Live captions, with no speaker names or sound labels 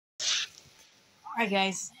Alright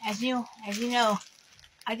guys, as you know,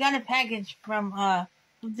 I got a package from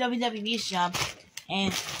WWE Shop,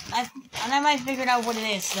 and I might figure out what it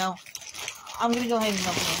is, so I'm gonna go ahead and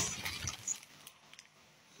open this.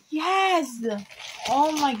 Yes!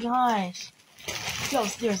 Oh my gosh. Yo,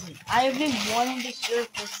 seriously, I have been wanting this shirt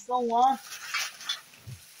for so long,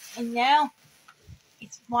 and now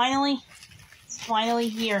it's finally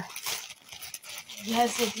here.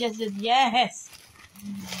 Yes.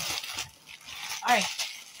 Alright.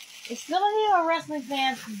 If some of you are wrestling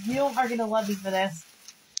fans, you are gonna love me for this.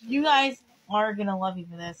 You guys are gonna love me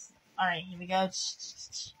for this. Alright, here we go.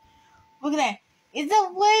 Look at that. It's a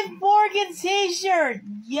Liv Morgan t-shirt!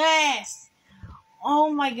 Yes!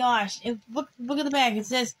 Oh my gosh. Look at the back. It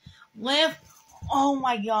says Liv. Oh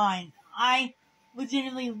my god. I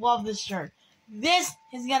legitimately love this shirt. This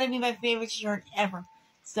has got to be my favorite shirt ever.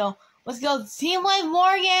 So, let's go. Team Liv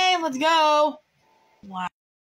Morgan! Let's go!